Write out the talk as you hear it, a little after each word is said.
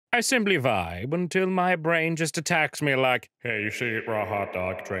I simply vibe until my brain just attacks me like, hey, you should eat raw hot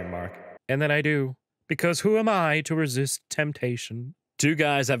dog, trademark. And then I do. Because who am I to resist temptation? Two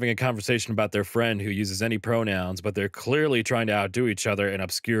guys having a conversation about their friend who uses any pronouns, but they're clearly trying to outdo each other in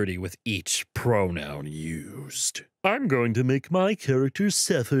obscurity with each pronoun used. I'm going to make my character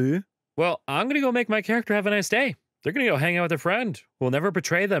suffer. Well, I'm going to go make my character have a nice day. They're going to go hang out with a friend who will never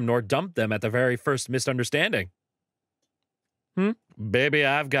betray them nor dump them at the very first misunderstanding. Baby,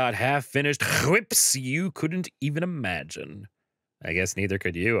 I've got half-finished whips you couldn't even imagine. I guess neither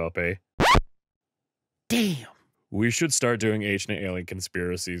could you, OP. Damn. We should start doing ancient alien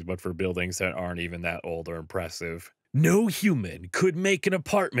conspiracies, but for buildings that aren't even that old or impressive. No human could make an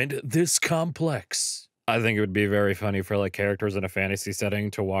apartment this complex. I think it would be very funny for like characters in a fantasy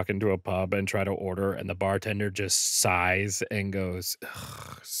setting to walk into a pub and try to order, and the bartender just sighs and goes,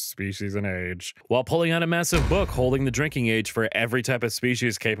 species and age, while pulling out a massive book holding the drinking age for every type of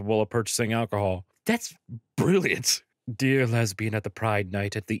species capable of purchasing alcohol. That's brilliant. Dear lesbian at the Pride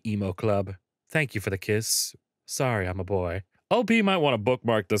Night at the Emo Club, thank you for the kiss. Sorry, I'm a boy. OP might want to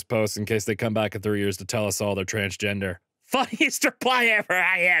bookmark this post in case they come back in 3 years to tell us all they're transgender. Funniest reply ever,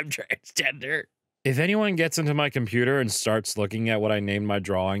 I am transgender. If anyone gets into my computer and starts looking at what I named my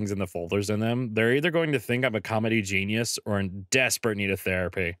drawings and the folders in them, they're either going to think I'm a comedy genius or in desperate need of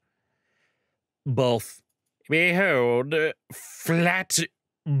therapy. Both. Behold, Flat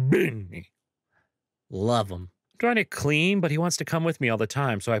Buni. Love him. Trying to clean, but he wants to come with me all the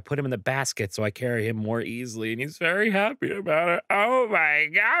time, so I put him in the basket so I carry him more easily, and he's very happy about it. Oh my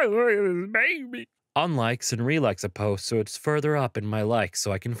god, look at this baby. Unlikes and relikes a post, so it's further up in my likes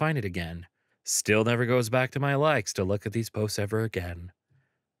so I can find it again. Still never goes back to my likes to look at these posts ever again.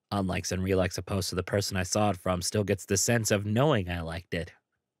 Unlikes and relikes a post, so the person I saw it from still gets the sense of knowing I liked it.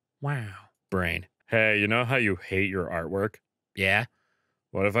 Wow. Brain. Hey, you know how you hate your artwork? Yeah?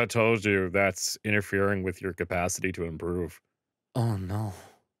 What if I told you that's interfering with your capacity to improve? Oh no.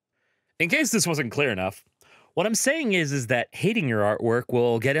 In case this wasn't clear enough, what I'm saying is that hating your artwork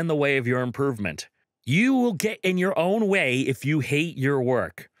will get in the way of your improvement. You will get in your own way if you hate your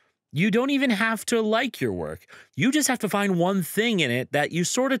work. You don't even have to like your work. You just have to find one thing in it that you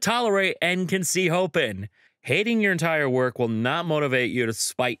sort of tolerate and can see hope in. Hating your entire work will not motivate you to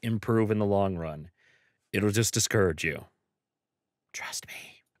spite improve in the long run. It'll just discourage you. Trust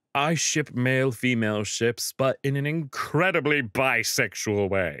me. I ship male-female ships, but in an incredibly bisexual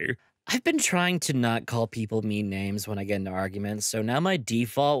way. I've been trying to not call people mean names when I get into arguments, so now my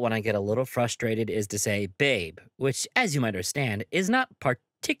default when I get a little frustrated is to say babe, which, as you might understand, is not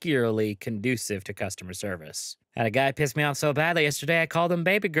particularly conducive to customer service. Had a guy piss me off so badly yesterday I called him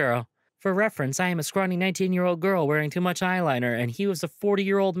baby girl. For reference, I am a scrawny 19-year-old girl wearing too much eyeliner, and he was a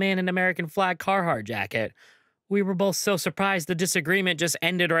 40-year-old man in an American flag Carhartt jacket. We were both so surprised the disagreement just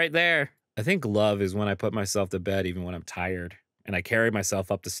ended right there. I think love is when I put myself to bed even when I'm tired, and I carry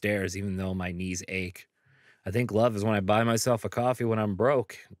myself up the stairs even though my knees ache. I think love is when I buy myself a coffee when I'm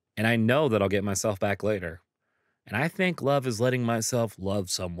broke, and I know that I'll get myself back later. And I think love is letting myself love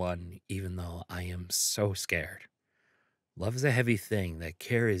someone even though I am so scared. Love is a heavy thing that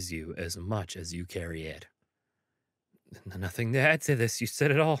carries you as much as you carry it. Nothing to add to this, you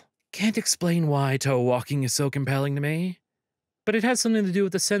said it all. Can't explain why toe walking is so compelling to me, but it has something to do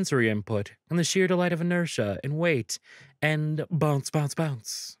with the sensory input and the sheer delight of inertia and weight and bounce, bounce,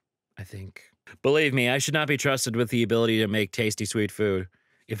 bounce, I think. Believe me, I should not be trusted with the ability to make tasty, sweet food.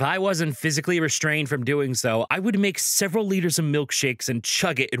 If I wasn't physically restrained from doing so, I would make several liters of milkshakes and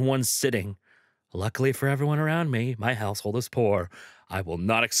chug it in one sitting. Luckily for everyone around me, my household is poor. I will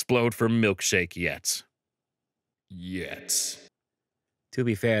not explode for milkshake yet. To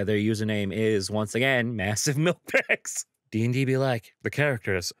be fair, their username is, once again, Massive Milk Bags. D&D be like, the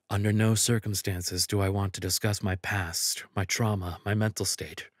characters, under no circumstances do I want to discuss my past, my trauma, my mental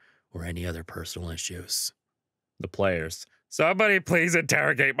state, or any other personal issues. The players, somebody please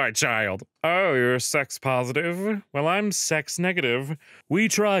interrogate my child. Oh, you're sex positive? Well, I'm sex negative. We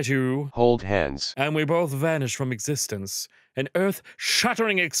try to hold hands, and we both vanish from existence. An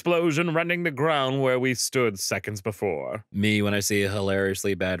earth-shattering explosion rending the ground where we stood seconds before. Me when I see a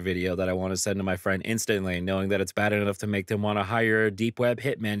hilariously bad video that I want to send to my friend instantly, knowing that it's bad enough to make them want to hire a deep web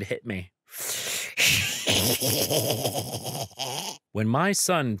hitman to hit me. When my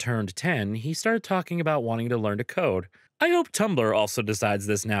son turned 10, he started talking about wanting to learn to code. I hope Tumblr also decides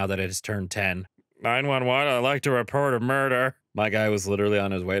this now that it has turned 10. 911, I'd like to report a murder. My guy was literally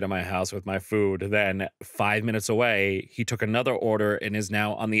on his way to my house with my food. Then, 5 minutes away, he took another order and is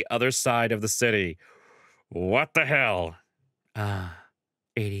now on the other side of the city. What the hell?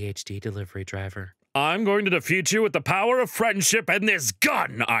 ADHD delivery driver. I'm going to defeat you with the power of friendship and this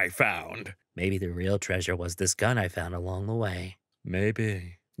gun I found. Maybe the real treasure was this gun I found along the way.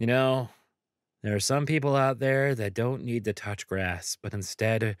 Maybe. You know, there are some people out there that don't need to touch grass, but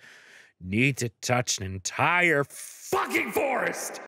instead need to touch an entire fucking forest!